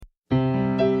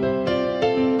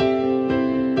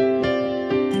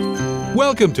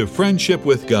Welcome to Friendship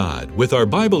with God with our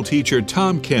Bible teacher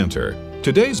Tom Cantor.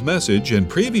 Today's message and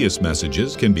previous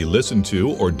messages can be listened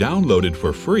to or downloaded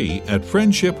for free at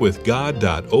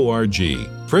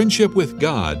friendshipwithgod.org.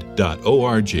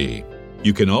 friendshipwithgod.org.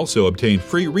 You can also obtain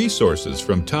free resources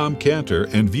from Tom Cantor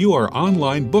and view our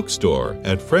online bookstore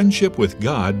at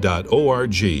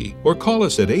friendshipwithgod.org or call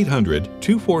us at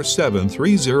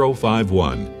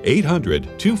 800-247-3051,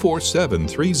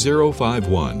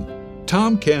 800-247-3051.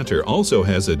 Tom Cantor also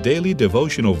has a daily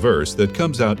devotional verse that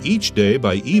comes out each day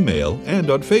by email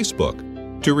and on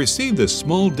Facebook. To receive this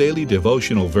small daily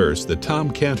devotional verse that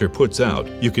Tom Cantor puts out,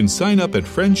 you can sign up at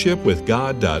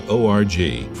friendshipwithgod.org,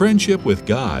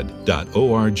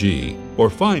 friendshipwithgod.org, or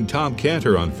find Tom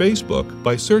Cantor on Facebook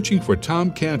by searching for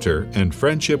Tom Cantor and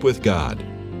Friendship with God.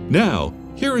 Now,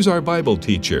 here is our Bible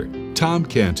teacher, Tom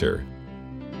Cantor.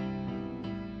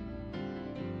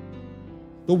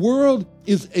 The world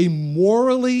is a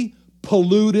morally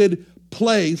polluted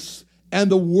place, and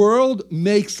the world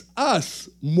makes us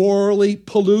morally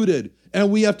polluted.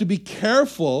 And we have to be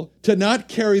careful to not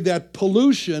carry that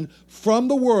pollution from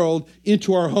the world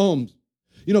into our homes.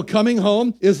 You know, coming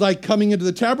home is like coming into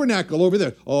the tabernacle over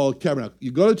there. Oh, tabernacle.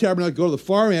 You go to the tabernacle, go to the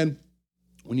far end.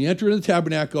 When you enter into the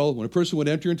tabernacle, when a person would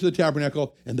enter into the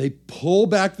tabernacle and they pull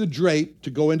back the drape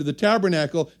to go into the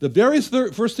tabernacle, the very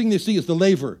first thing they see is the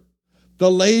laver. The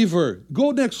laver.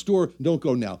 Go next door. Don't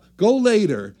go now. Go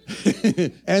later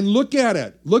and look at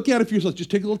it. Look at it for yourself. Just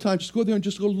take a little time. Just go there and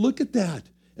just go look at that.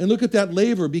 And look at that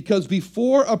laver. Because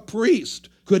before a priest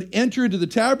could enter into the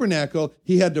tabernacle,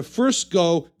 he had to first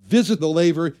go visit the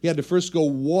laver. He had to first go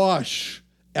wash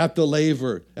at the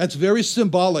laver. That's very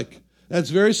symbolic. That's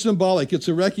very symbolic. It's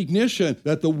a recognition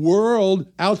that the world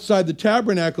outside the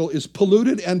tabernacle is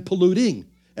polluted and polluting,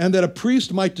 and that a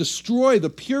priest might destroy the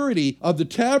purity of the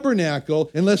tabernacle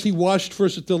unless he washed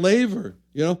first at the laver.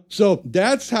 So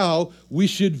that's how we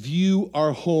should view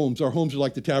our homes. Our homes are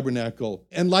like the tabernacle.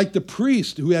 And like the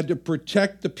priest who had to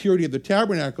protect the purity of the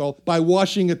tabernacle by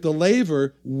washing at the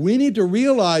laver, we need to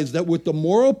realize that with the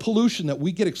moral pollution that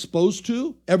we get exposed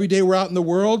to every day we're out in the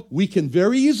world, we can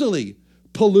very easily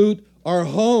pollute our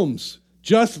homes.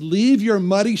 Just leave your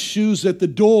muddy shoes at the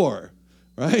door.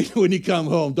 Right? When you come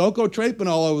home. Don't go traipsing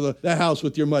all over the house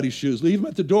with your muddy shoes. Leave them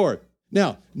at the door.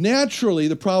 Now, naturally,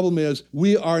 the problem is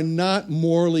we are not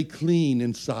morally clean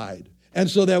inside.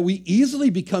 And so that we easily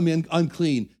become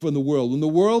unclean from the world. When the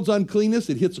world's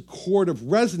uncleanness, it hits a chord of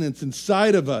resonance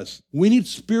inside of us. We need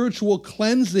spiritual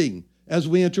cleansing as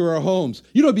we enter our homes.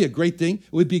 You know what would be a great thing?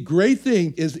 It would be a great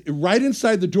thing is right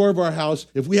inside the door of our house,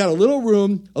 if we had a little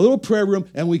room, a little prayer room,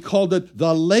 and we called it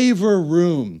the laver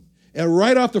room. And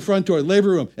right off the front door,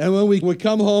 labor room. And when we would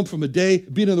come home from a day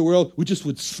being in the world, we just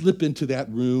would slip into that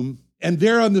room. And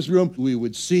there on this room, we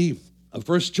would see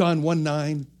 1 John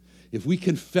 1:9. If we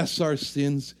confess our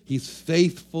sins, he's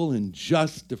faithful and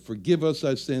just to forgive us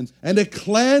our sins and to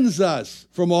cleanse us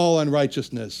from all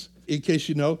unrighteousness. In case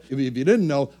you know, if you didn't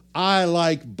know, I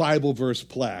like Bible verse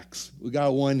plaques. We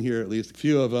got one here, at least a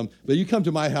few of them. But you come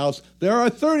to my house, there are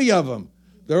 30 of them.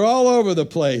 They're all over the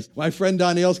place. My friend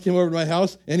Don Ailes came over to my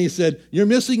house, and he said, "You're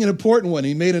missing an important one."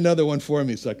 He made another one for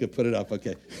me so I could put it up.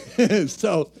 Okay.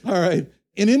 So, all right.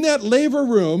 And in that laver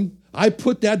room, I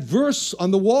put that verse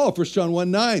on the wall, 1 John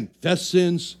 1:9. Confess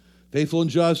sins, faithful and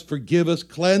just, forgive us,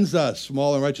 cleanse us from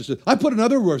all unrighteousness. I put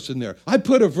another verse in there. I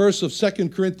put a verse of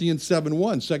 2 Corinthians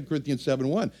 7:1. 2 Corinthians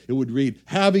 7:1. It would read,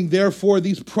 "Having therefore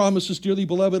these promises, dearly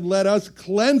beloved, let us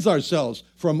cleanse ourselves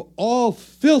from all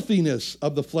filthiness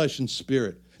of the flesh and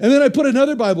spirit." And then I put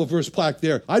another Bible verse plaque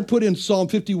there. I put in Psalm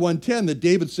 51:10 that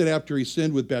David said after he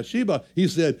sinned with Bathsheba. He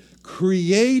said,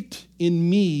 "Create in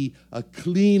me a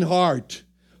clean heart,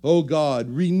 O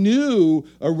God. Renew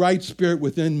a right spirit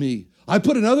within me." I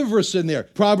put another verse in there,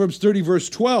 Proverbs 30, verse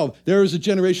 12. "There is a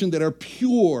generation that are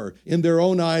pure in their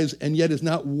own eyes and yet is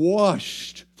not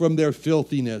washed from their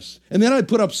filthiness." And then I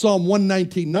put up Psalm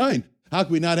 119:9. How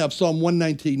can we not have Psalm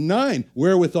 119:9?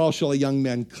 "Wherewithal shall a young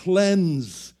man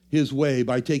cleanse his way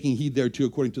by taking heed thereto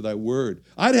according to thy word."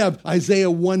 I'd have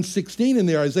Isaiah 1:16 in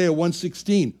there, Isaiah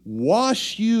 1:16.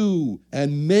 "Wash you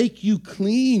and make you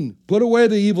clean. Put away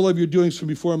the evil of your doings from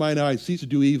before mine eyes. Cease to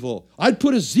do evil." I'd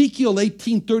put Ezekiel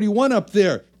 18:31 up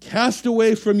there. "Cast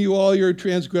away from you all your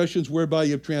transgressions whereby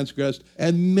you have transgressed,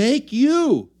 and make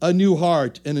you a new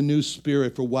heart and a new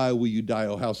spirit, for why will you die,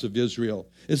 O house of Israel?"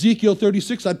 Ezekiel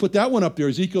 36, I'd put that one up there.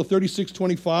 Ezekiel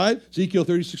 36:25. Ezekiel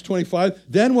 36:25.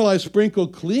 Then will I sprinkle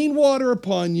clean water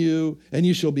upon you, and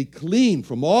you shall be clean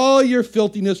from all your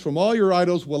filthiness, from all your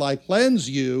idols will I cleanse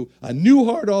you. A new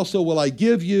heart also will I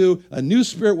give you. A new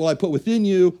spirit will I put within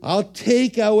you. I'll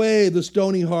take away the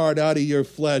stony heart out of your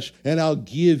flesh, and I'll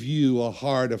give you a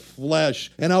heart of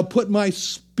flesh. And I'll put my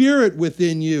spirit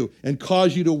within you and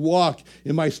cause you to walk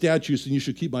in my statutes, and you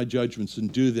should keep my judgments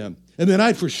and do them. And then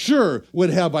I for sure would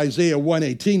have Isaiah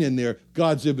 1:18 in there,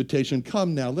 God's invitation,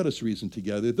 come now, let us reason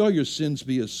together. Though your sins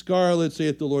be as scarlet,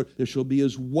 saith the Lord, they shall be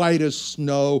as white as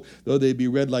snow. Though they be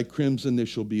red like crimson, they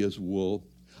shall be as wool.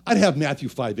 I'd have Matthew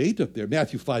 5:8 up there.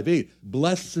 Matthew 5:8,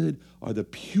 blessed are the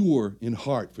pure in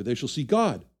heart, for they shall see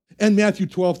God. And Matthew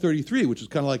 12:33, which is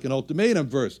kind of like an ultimatum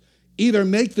verse. Either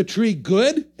make the tree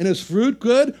good and its fruit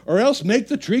good, or else make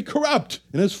the tree corrupt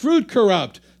and its fruit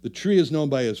corrupt. The tree is known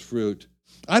by its fruit.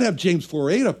 I'd have James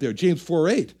 4:8 up there. James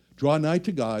 4:8, draw nigh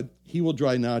to God, he will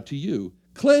draw nigh to you.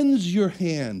 Cleanse your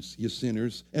hands, you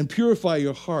sinners, and purify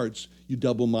your hearts, you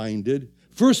double-minded.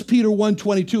 1 Peter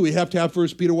 1:22, we have to have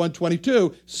 1 Peter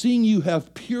 1:22, seeing you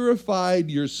have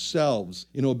purified yourselves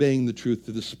in obeying the truth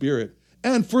to the Spirit.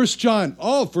 And 1 John,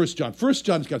 1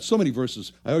 John's got so many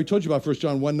verses. I already told you about 1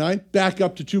 John 1:9. Back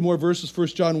up to two more verses,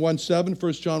 1 John 1:7.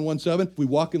 1 John 1:7, if we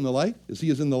walk in the light, as he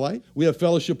is in the light, we have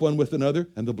fellowship one with another,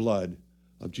 and the blood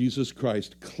of Jesus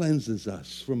Christ cleanses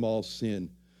us from all sin.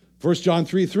 1 John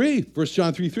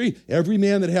 3:3, every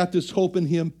man that hath this hope in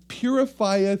him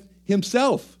purifieth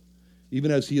himself, even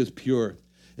as he is pure.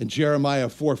 And Jeremiah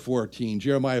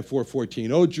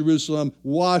 4:14, O Jerusalem,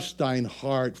 wash thine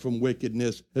heart from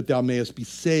wickedness, that thou mayest be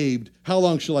saved. How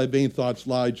long shall thy vain thoughts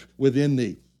lodge within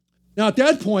thee? Now at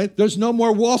that point, there's no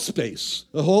more wall space.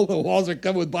 The walls are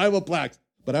covered with Bible plaques.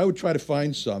 But I would try to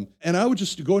find some, and I would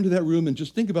just go into that room and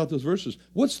just think about those verses.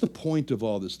 What's the point of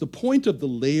all this? The point of the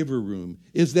labor room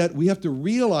is that we have to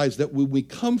realize that when we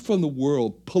come from the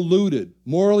world polluted,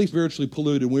 morally, spiritually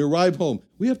polluted, when we arrive home,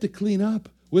 we have to clean up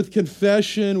with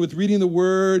confession, with reading the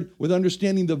Word, with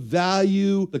understanding the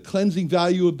value, the cleansing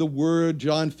value of the Word.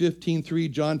 John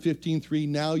 15:3,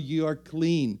 now ye are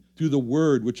clean through the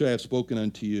word which I have spoken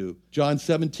unto you. John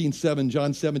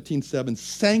 17:7,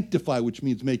 sanctify, which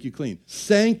means make you clean.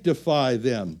 Sanctify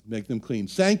them, make them clean.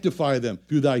 Sanctify them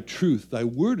through thy truth. Thy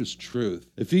word is truth.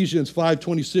 Ephesians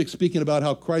 5:26, speaking about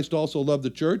how Christ also loved the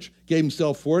church, gave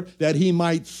himself for it, that he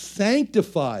might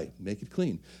sanctify, make it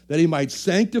clean, that he might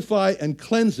sanctify and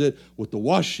cleanse it with the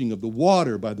washing of the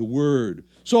water by the word.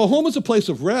 So a home is a place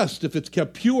of rest if it's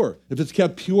kept pure. If it's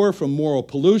kept pure from moral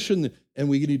pollution, and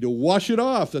we need to wash it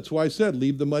off. That's why I said,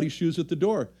 leave the muddy shoes at the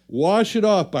door. Wash it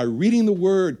off by reading the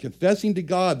word, confessing to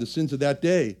God the sins of that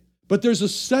day. But there's a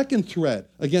second threat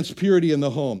against purity in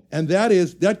the home, and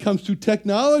that comes through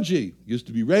technology. It used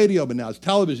to be radio, but now it's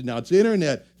television, now it's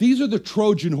internet. These are the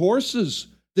Trojan horses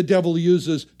the devil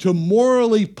uses to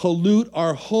morally pollute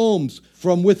our homes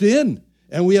from within.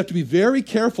 And we have to be very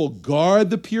careful, guard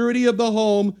the purity of the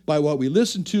home by what we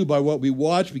listen to, by what we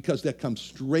watch, because that comes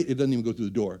straight, it doesn't even go through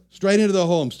the door, straight into the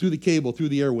homes, through the cable, through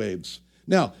the airwaves.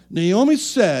 Now, Naomi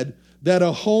said that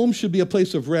a home should be a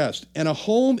place of rest, and a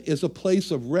home is a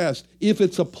place of rest if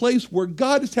it's a place where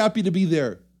God is happy to be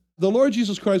there. The Lord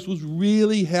Jesus Christ was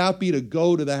really happy to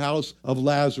go to the house of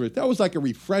Lazarus. That was like a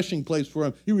refreshing place for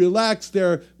him. He relaxed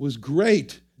there, it was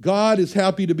great. God is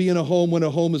happy to be in a home when a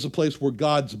home is a place where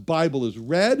God's Bible is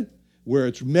read, where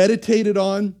it's meditated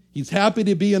on. He's happy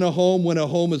to be in a home when a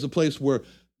home is a place where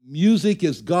music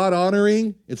is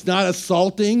God-honoring. It's not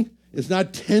assaulting. It's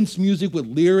not tense music with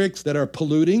lyrics that are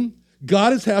polluting.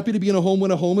 God is happy to be in a home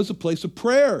when a home is a place of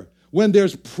prayer, when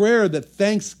there's prayer that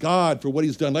thanks God for what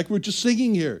he's done, like we're just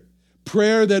singing here.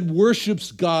 Prayer that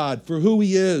worships God for who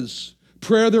he is.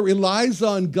 Prayer that relies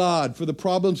on God for the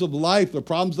problems of life, the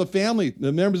problems of the family,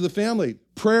 the members of the family.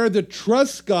 Prayer that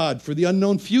trusts God for the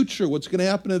unknown future, what's going to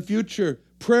happen in the future.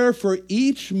 Prayer for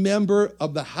each member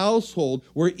of the household,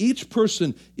 where each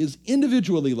person is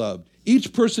individually loved.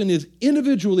 Each person is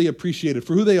individually appreciated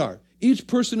for who they are. Each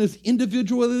person is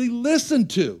individually listened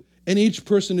to. And each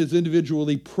person is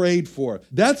individually prayed for.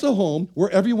 That's a home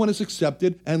where everyone is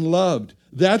accepted and loved.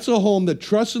 That's a home that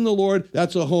trusts in the Lord.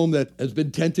 That's a home that has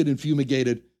been tented and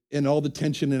fumigated, and all the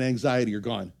tension and anxiety are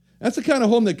gone. That's the kind of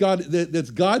home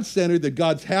that's God-centered, that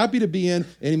God's happy to be in,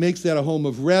 and he makes that a home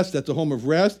of rest. That's a home of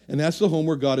rest, and that's the home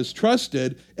where God is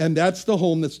trusted, and that's the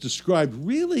home that's described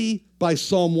really by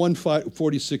Psalm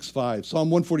 146:5. Psalm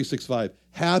 146:5.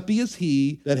 Happy is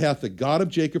he that hath the God of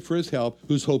Jacob for his help,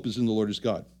 whose hope is in the Lord his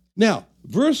God. Now,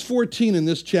 verse 14 in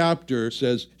this chapter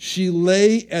says, she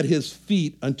lay at his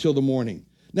feet until the morning.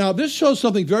 Now, this shows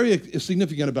something very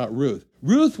significant about Ruth.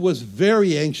 Ruth was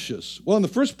very anxious. Well, in the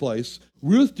first place,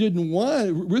 Ruth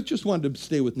just wanted to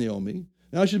stay with Naomi.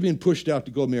 Now she's being pushed out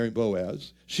to go marry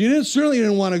Boaz. She certainly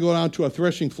didn't want to go down to a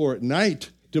threshing floor at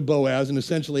night to Boaz and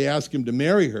essentially ask him to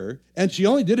marry her. And she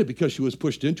only did it because she was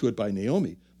pushed into it by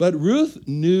Naomi. But Ruth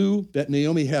knew that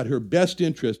Naomi had her best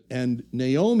interest, and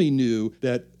Naomi knew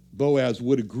that Boaz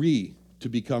would agree to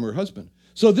become her husband.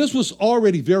 So this was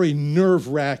already very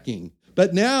nerve-wracking.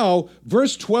 But now,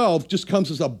 verse 12 just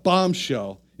comes as a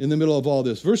bombshell in the middle of all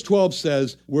this. Verse 12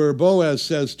 says, where Boaz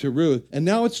says to Ruth, and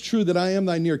now it's true that I am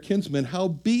thy near kinsman,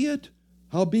 howbeit,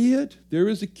 there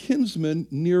is a kinsman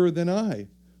nearer than I.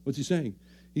 What's he saying?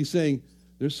 He's saying,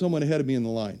 there's someone ahead of me in the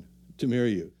line to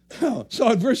marry you. So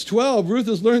in verse 12, Ruth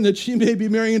has learned that she may be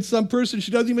marrying some person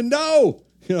she doesn't even know.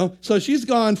 So she's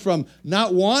gone from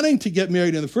not wanting to get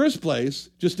married in the first place,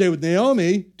 just stay with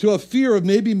Naomi, to a fear of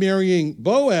maybe marrying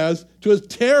Boaz, to a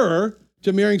terror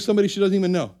to marrying somebody she doesn't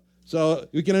even know. So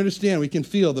we can understand, we can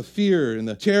feel the fear and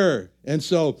the terror. And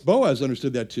so Boaz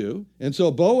understood that too. And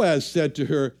so Boaz said to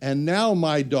her, and now,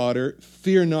 my daughter,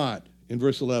 fear not. In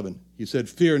verse 11, he said,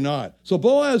 fear not. So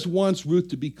Boaz wants Ruth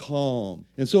to be calm.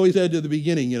 And so he said to the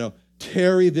beginning,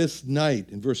 tarry this night.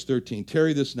 In verse 13,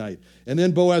 tarry this night. And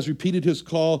then Boaz repeated his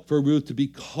call for Ruth to be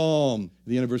calm. At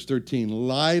the end of verse 13,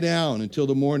 lie down until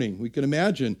the morning. We can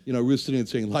imagine, Ruth sitting and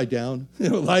saying, lie down,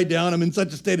 lie down. I'm in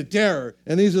such a state of terror.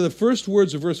 And these are the first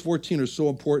words of verse 14 are so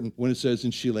important when it says,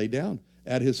 and she lay down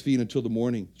at his feet until the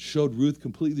morning. Showed Ruth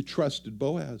completely trusted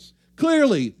Boaz.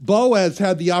 Clearly, Boaz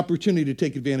had the opportunity to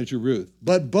take advantage of Ruth.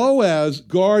 But Boaz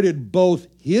guarded both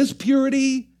his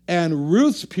purity and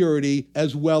Ruth's purity,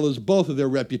 as well as both of their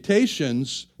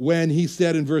reputations, when he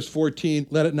said in verse 14,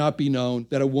 let it not be known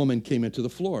that a woman came into the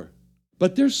floor.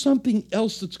 But there's something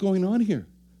else that's going on here.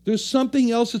 There's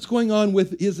something else that's going on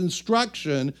with his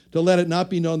instruction to let it not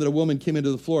be known that a woman came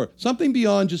into the floor. Something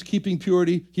beyond just keeping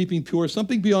purity, keeping pure,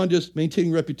 something beyond just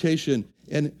maintaining reputation.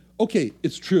 And okay,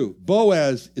 it's true.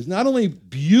 Boaz is not only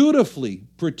beautifully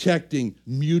protecting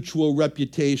mutual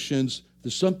reputations,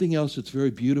 there's something else that's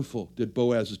very beautiful that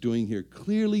Boaz is doing here.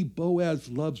 Clearly, Boaz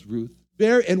loves Ruth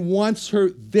and wants her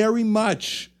very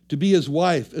much to be his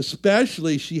wife,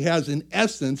 especially she has, in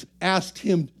essence, asked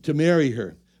him to marry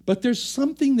her. But there's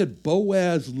something that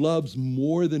Boaz loves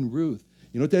more than Ruth.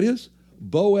 You know what that is?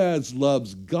 Boaz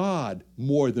loves God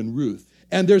more than Ruth.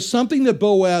 And there's something that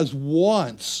Boaz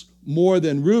wants more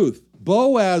than Ruth.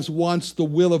 Boaz wants the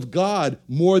will of God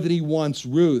more than he wants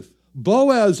Ruth.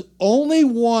 Boaz only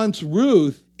wants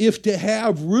Ruth if to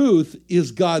have Ruth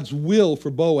is God's will for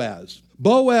Boaz.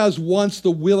 Boaz wants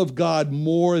the will of God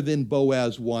more than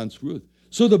Boaz wants Ruth.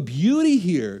 So the beauty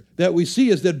here that we see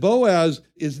is that Boaz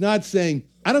is not saying,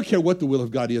 I don't care what the will of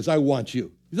God is, I want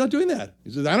you. He's not doing that.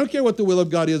 He says, I don't care what the will of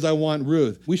God is, I want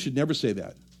Ruth. We should never say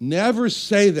that. Never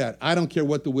say that. I don't care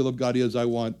what the will of God is, I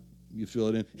want you. Fill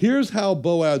it in. Here's how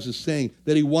Boaz is saying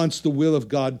that he wants the will of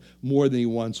God more than he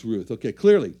wants Ruth. Okay,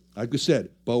 clearly, like I said,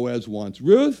 Boaz wants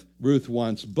Ruth, Ruth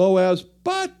wants Boaz,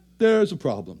 but there's a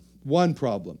problem. One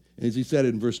problem. And as he said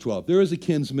in verse 12, there is a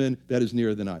kinsman that is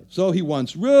nearer than I. So he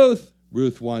wants Ruth,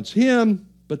 Ruth wants him,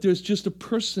 but there's just a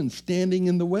person standing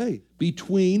in the way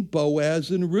between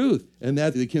Boaz and Ruth. And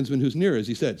that's the kinsman who's near, as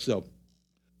he said. So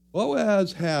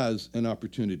Boaz has an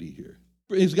opportunity here.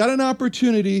 He's got an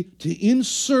opportunity to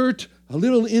insert a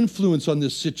little influence on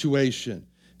this situation.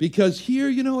 Because here,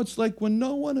 it's like when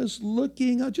no one is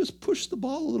looking, I'll just push the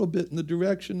ball a little bit in the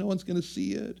direction no one's going to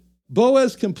see it.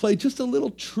 Boaz can play just a little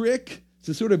trick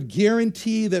to sort of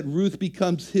guarantee that Ruth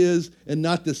becomes his and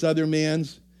not this other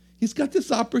man's. He's got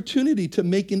this opportunity to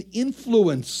make an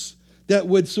influence that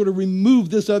would sort of remove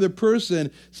this other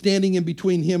person standing in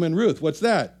between him and Ruth. What's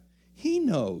that? He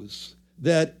knows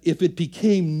that if it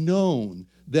became known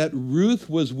that Ruth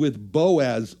was with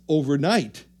Boaz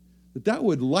overnight, that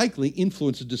would likely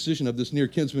influence the decision of this near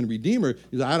kinsman redeemer.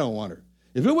 He said, I don't want her.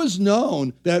 If it was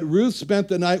known that Ruth spent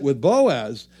the night with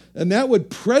Boaz, and that would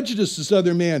prejudice this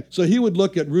other man, so he would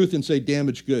look at Ruth and say,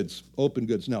 damaged goods, open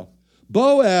goods. No.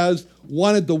 Boaz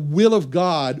wanted the will of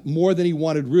God more than he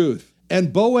wanted Ruth.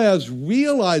 And Boaz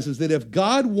realizes that if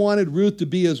God wanted Ruth to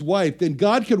be his wife, then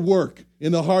God could work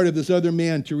in the heart of this other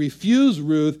man to refuse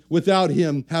Ruth without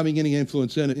him having any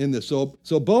influence in this.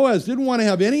 So Boaz didn't want to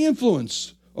have any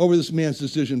influence over this man's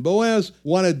decision. Boaz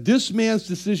wanted this man's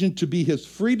decision to be his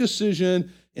free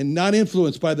decision and not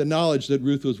influenced by the knowledge that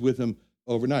Ruth was with him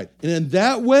overnight. And in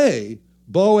that way,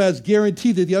 Boaz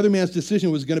guaranteed that the other man's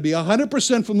decision was going to be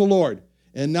 100% from the Lord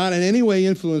and not in any way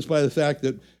influenced by the fact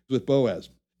that it was with Boaz.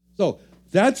 So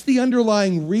that's the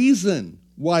underlying reason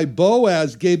why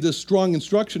Boaz gave this strong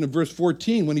instruction in verse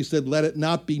 14 when he said, let it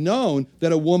not be known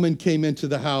that a woman came into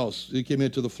the house, came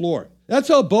into the floor. That's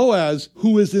how Boaz,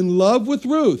 who is in love with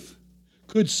Ruth,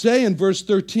 could say in verse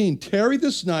 13, tarry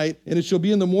this night, and it shall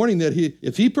be in the morning that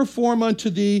if he perform unto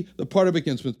thee the part of a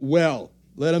kinsman, well,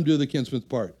 let him do the kinsman's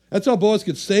part. That's how Boaz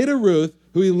could say to Ruth,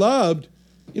 who he loved,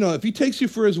 if he takes you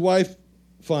for his wife,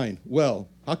 fine, well.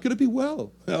 How could it be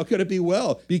well? How could it be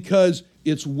well? Because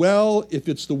it's well if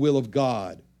it's the will of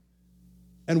God.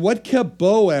 And what kept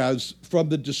Boaz from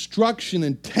the destruction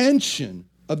and tension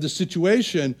of the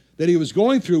situation that he was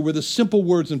going through were the simple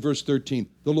words in verse 13,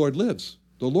 the Lord lives.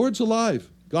 The Lord's alive.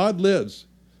 God lives.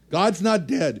 God's not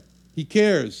dead. He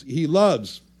cares. He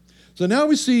loves. So now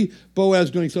we see Boaz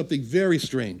doing something very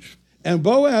strange. And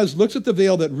Boaz looks at the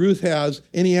veil that Ruth has,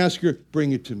 and he asks her,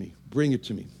 bring it to me,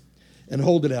 and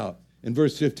hold it out. In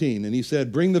verse 15, and he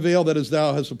said, bring the veil that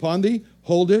thou hast upon thee,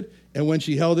 hold it. And when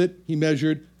she held it, he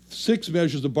measured 6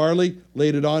 measures of barley,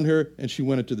 laid it on her, and she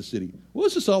went into the city.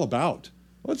 What's this all about?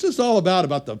 What's this all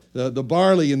about the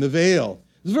barley and the veil?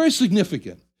 It's very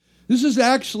significant. This is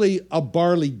actually a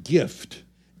barley gift.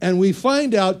 And we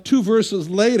find out 2 verses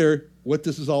later what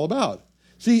this is all about.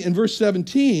 See, in verse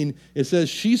 17, it says,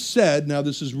 she said, now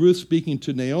this is Ruth speaking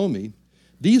to Naomi,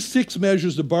 these 6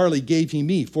 measures of barley gave he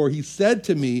me, for he said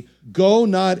to me, go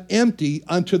not empty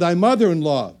unto thy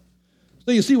mother-in-law.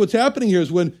 So you see what's happening here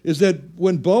is that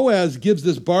when Boaz gives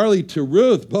this barley to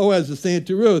Ruth, Boaz is saying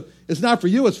to Ruth, it's not for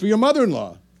you, it's for your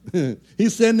mother-in-law.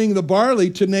 He's sending the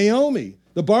barley to Naomi.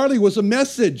 The barley was a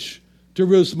message to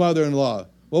Ruth's mother-in-law.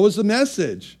 What was the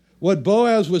message? What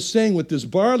Boaz was saying with this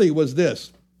barley was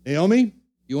this, Naomi,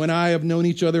 you and I have known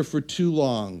each other for too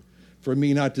long for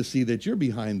me not to see that you're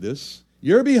behind this.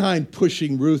 You're behind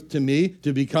pushing Ruth to me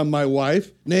to become my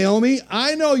wife. Naomi,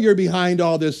 I know you're behind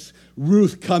all this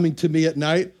Ruth coming to me at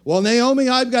night. Well, Naomi,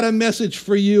 I've got a message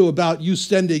for you about you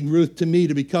sending Ruth to me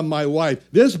to become my wife.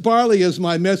 This barley is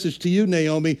my message to you,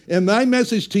 Naomi. And my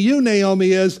message to you,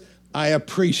 Naomi, is I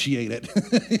appreciate it.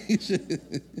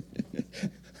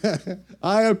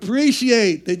 I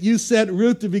appreciate that you sent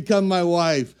Ruth to become my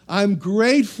wife. I'm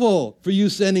grateful for you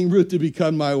sending Ruth to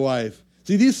become my wife.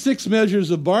 See, these 6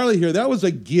 measures of barley here, that was a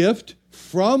gift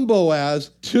from Boaz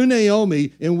to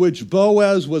Naomi in which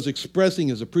Boaz was expressing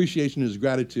his appreciation and his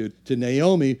gratitude to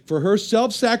Naomi for her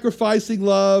self-sacrificing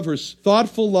love, her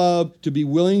thoughtful love, to be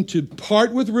willing to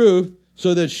part with Ruth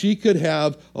so that she could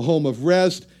have a home of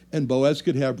rest and Boaz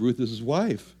could have Ruth as his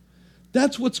wife.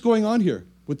 That's what's going on here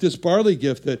with this barley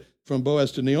gift from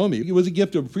Boaz to Naomi. It was a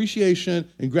gift of appreciation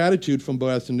and gratitude from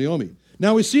Boaz to Naomi.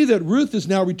 Now we see that Ruth is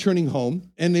now returning home,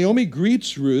 and Naomi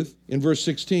greets Ruth in verse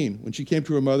 16. When she came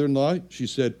to her mother-in-law, she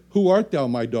said, who art thou,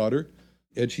 my daughter?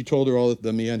 And she told her all that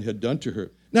the man had done to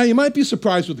her. Now you might be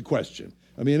surprised with the question.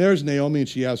 I mean, there's Naomi, and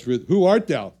she asked Ruth, who art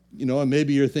thou? And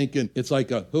maybe you're thinking, it's like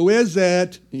who is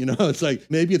it? It's like,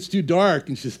 maybe it's too dark.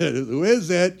 And she said, who is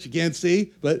it? She can't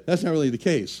see. But that's not really the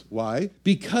case. Why?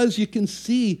 Because you can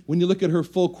see when you look at her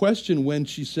full question when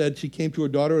she said she came to her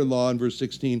daughter-in-law in verse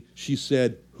 16, she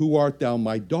said, who art thou,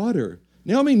 my daughter?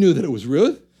 Naomi knew that it was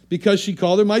Ruth because she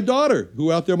called her my daughter.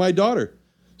 Who out there, my daughter?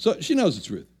 So she knows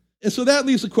it's Ruth. And so that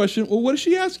leaves the question, well, what is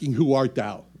she asking? Who art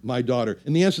thou, my daughter?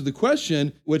 And the answer to the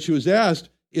question, what she was asked,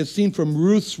 is seen from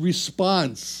Ruth's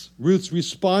response. Ruth's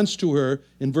response to her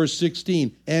in verse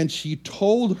 16. And she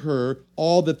told her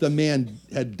all that the man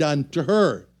had done to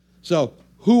her. So,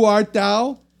 who art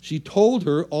thou? She told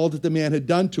her all that the man had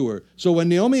done to her. So when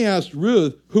Naomi asked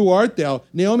Ruth, who art thou?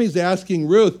 Naomi's asking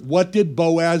Ruth, what did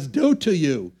Boaz do to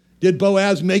you? Did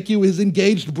Boaz make you his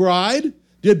engaged bride?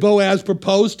 Did Boaz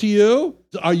propose to you?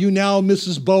 Are you now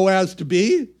Mrs. Boaz to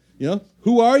be?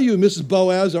 Who are you, Mrs.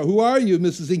 Boaz? Or who are you,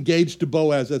 Mrs. Engaged to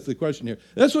Boaz? That's the question here.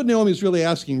 That's what Naomi is really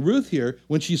asking Ruth here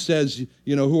when she says,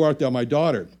 who art thou, my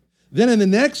daughter? Then in the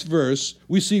next verse,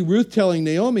 we see Ruth telling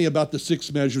Naomi about the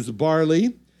 6 measures of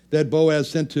barley that Boaz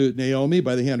sent to Naomi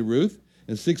by the hand of Ruth.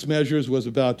 And 6 measures was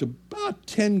about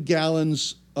 10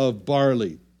 gallons of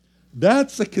barley.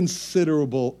 That's a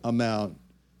considerable amount.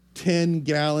 10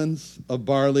 gallons of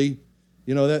barley.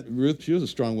 That Ruth, she was a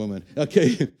strong woman.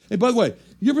 Okay. And by the way,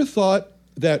 you ever thought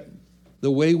that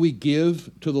the way we give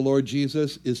to the Lord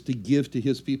Jesus is to give to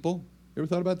his people? You ever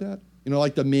thought about that?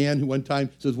 Like the man who one time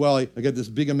says, well, I got this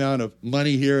big amount of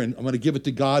money here and I'm going to give it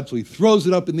to God. So he throws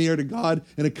it up in the air to God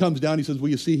and it comes down. He says, well,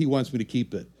 you see, he wants me to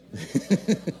keep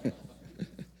it.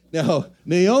 Now,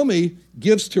 Naomi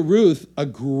gives to Ruth a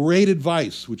great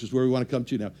advice, which is where we want to come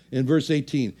to now. In verse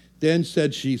 18, then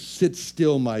said she, sit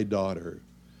still, my daughter,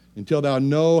 until thou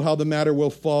know how the matter will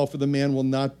fall, for the man will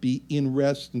not be in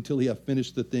rest until he have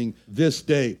finished the thing this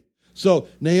day. So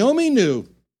Naomi knew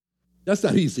that's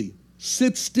not easy.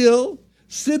 Sit still,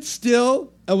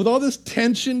 and with all this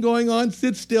tension going on,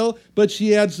 sit still. But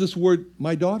she adds this word,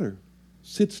 my daughter.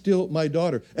 Sit still, my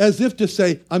daughter. As if to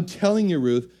say, I'm telling you,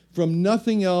 Ruth, from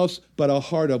nothing else but a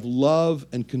heart of love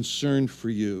and concern for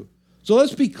you. So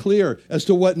let's be clear as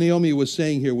to what Naomi was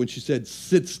saying here when she said,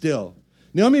 sit still.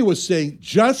 Naomi was saying,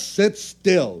 just sit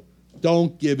still.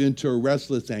 Don't give in to a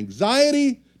restless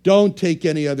anxiety. Don't take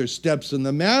any other steps in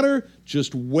the matter.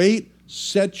 Just wait.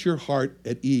 Set your heart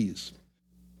at ease.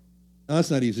 Now,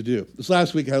 that's not easy to do. This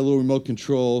last week, I had a little remote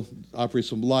control, operate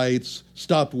some lights,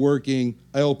 stopped working.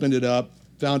 I opened it up,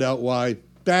 found out why.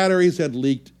 Batteries had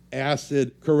leaked,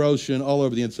 acid, corrosion all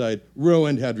over the inside,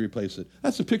 ruined, had to replace it.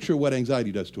 That's a picture of what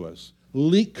anxiety does to us.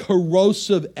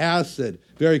 Corrosive acid,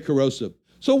 very corrosive.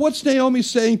 So what's Naomi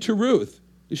saying to Ruth?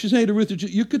 She's saying to Ruth,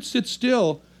 you could sit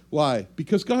still. Why?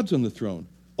 Because God's on the throne.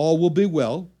 All will be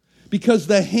well. Because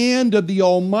the hand of the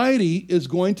Almighty is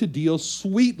going to deal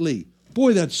sweetly.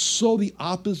 Boy, that's so the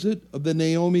opposite of the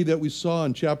Naomi that we saw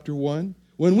in chapter 1.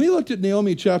 When we looked at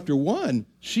Naomi chapter 1,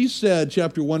 she said,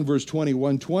 chapter 1, verse 20,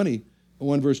 1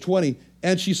 verse 20,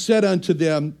 and she said unto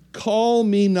them, call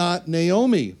me not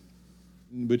Naomi,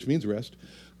 which means rest.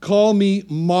 Call me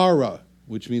Mara,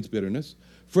 which means bitterness.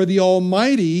 For the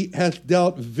Almighty hath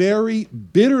dealt very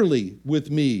bitterly with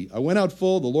me. I went out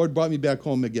full, the Lord brought me back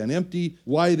home again empty.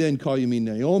 Why then call you me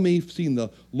Naomi, seeing the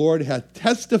Lord hath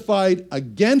testified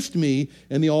against me,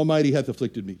 and the Almighty hath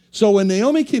afflicted me. So when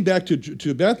Naomi came back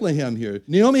to Bethlehem here,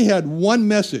 Naomi had one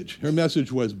message. Her message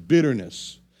was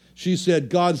bitterness. She said,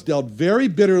 God's dealt very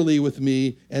bitterly with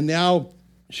me, and now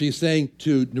she's saying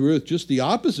to Ruth just the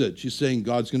opposite. She's saying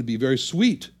God's going to be very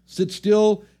sweet. Sit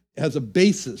still. Has a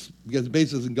basis, because the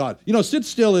basis in God. Sit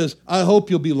still is, I hope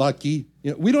you'll be lucky.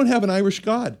 We don't have an Irish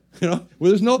God, where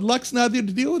there's no luck's not there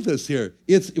to deal with this here.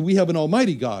 We have an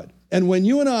almighty God. And when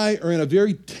you and I are in a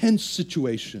very tense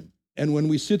situation, and when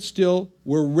we sit still,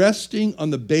 we're resting on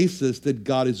the basis that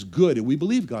God is good, and we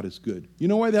believe God is good. You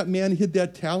know why that man hid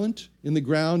that talent in the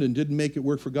ground and didn't make it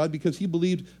work for God? Because he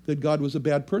believed that God was a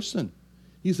bad person.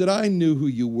 He said, I knew who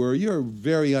you were. You're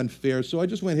very unfair, so I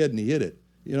just went ahead and hid it,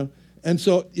 And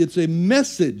so it's a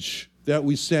message that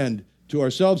we send to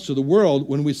ourselves, to the world,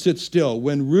 when we sit still.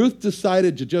 When Ruth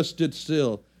decided to just sit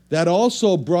still, that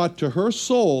also brought to her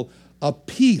soul a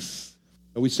peace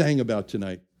that we sang about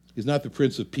tonight. He's not the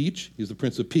Prince of Peach, he's the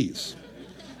Prince of Peace.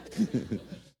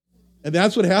 And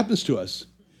that's what happens to us.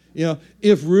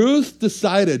 If Ruth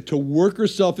decided to work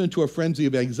herself into a frenzy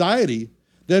of anxiety,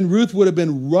 then Ruth would have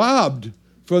been robbed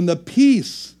from the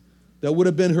peace that would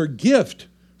have been her gift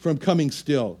from coming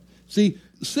still. See,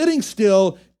 sitting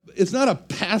still is not a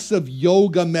passive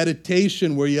yoga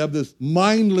meditation where you have this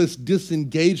mindless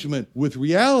disengagement with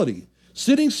reality.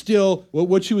 Sitting still,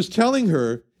 what she was telling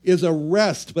her is a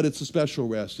rest, but it's a special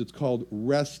rest. It's called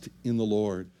rest in the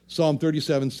Lord. Psalm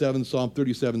 37:7, Psalm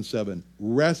 37:7.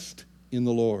 Rest in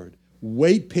the Lord.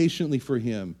 Wait patiently for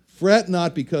him. Fret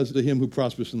not because of him who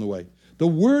prospers in the way. The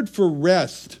word for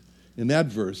rest in that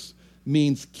verse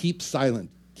means keep silent.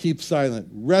 Keep silent.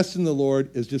 Rest in the Lord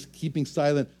is just keeping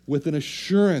silent with an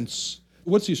assurance.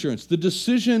 What's the assurance? The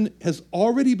decision has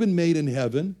already been made in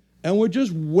heaven, and we're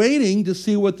just waiting to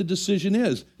see what the decision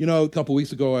is. A couple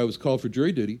weeks ago, I was called for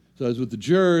jury duty. So I was with the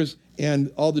jurors,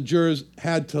 and all the jurors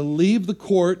had to leave the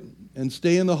court and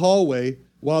stay in the hallway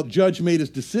while the judge made his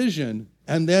decision.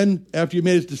 And then after he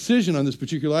made his decision on this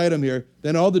particular item here,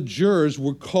 then all the jurors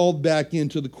were called back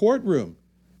into the courtroom.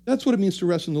 That's what it means to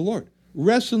rest in the Lord.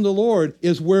 Rest in the Lord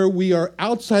is where we are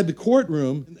outside the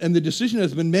courtroom and the decision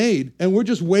has been made and we're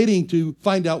just waiting to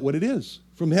find out what it is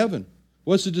from heaven.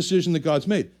 What's the decision that God's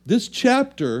made? This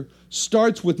chapter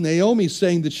starts with Naomi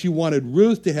saying that she wanted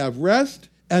Ruth to have rest,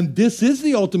 and this is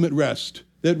the ultimate rest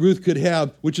that Ruth could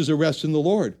have, which is a rest in the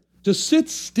Lord. To sit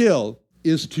still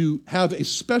is to have a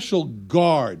special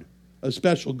guard, a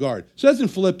special guard. It says in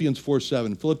Philippians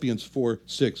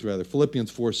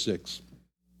 4:6.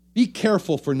 Be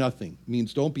careful for nothing,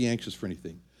 means don't be anxious for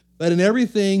anything. But in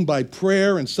everything, by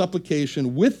prayer and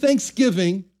supplication, with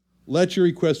thanksgiving, let your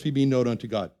requests be known unto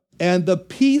God. And the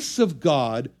peace of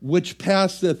God, which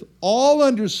passeth all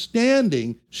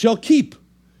understanding, shall keep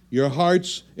your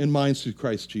hearts and minds through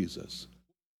Christ Jesus.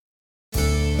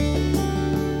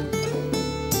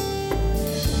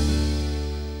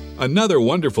 Another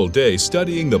wonderful day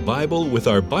studying the Bible with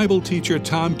our Bible teacher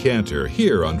Tom Cantor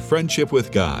here on Friendship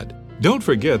with God. Don't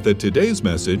forget that today's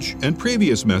message and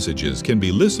previous messages can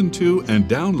be listened to and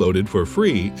downloaded for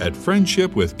free at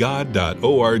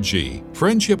friendshipwithgod.org.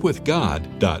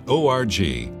 friendshipwithgod.org.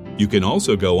 You can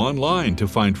also go online to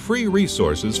find free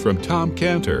resources from Tom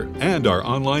Cantor and our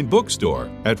online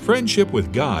bookstore at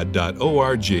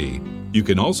friendshipwithgod.org. You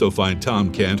can also find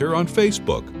Tom Cantor on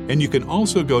Facebook, and you can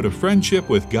also go to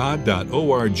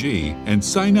friendshipwithgod.org and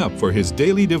sign up for his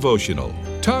daily devotional.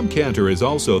 Tom Cantor is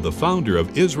also the founder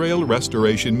of Israel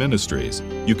Restoration Ministries.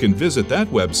 You can visit that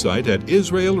website at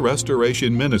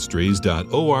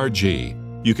israelrestorationministries.org.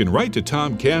 You can write to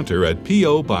Tom Cantor at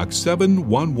P.O. Box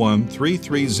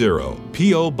 711330,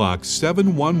 P.O. Box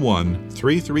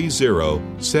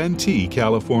 711330, Santee,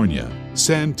 California.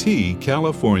 Santee,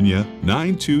 California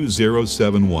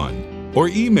 92071. Or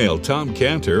email Tom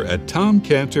Cantor at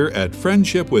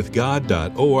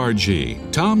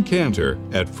tomcantor@friendshipwithgod.org. Tom Cantor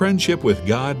at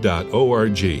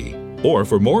friendshipwithgod.org. Or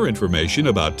for more information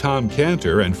about Tom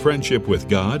Cantor and Friendship with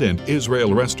God and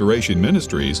Israel Restoration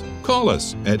Ministries, call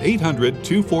us at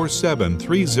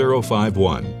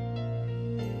 800-247-3051.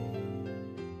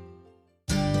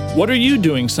 What are you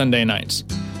doing Sunday nights?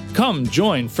 Come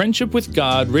join Friendship with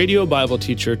God radio Bible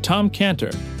teacher Tom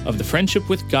Cantor of the Friendship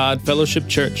with God Fellowship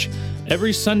Church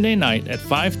every Sunday night at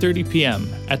 5:30 p.m.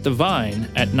 at The Vine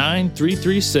at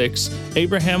 9336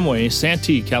 Abraham Way,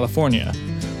 Santee, California.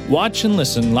 Watch and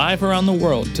listen live around the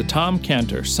world to Tom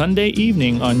Cantor Sunday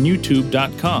evening on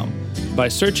YouTube.com by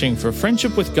searching for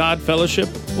Friendship with God Fellowship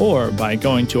or by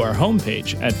going to our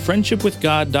homepage at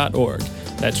friendshipwithgod.org.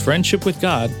 That's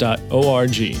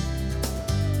friendshipwithgod.org.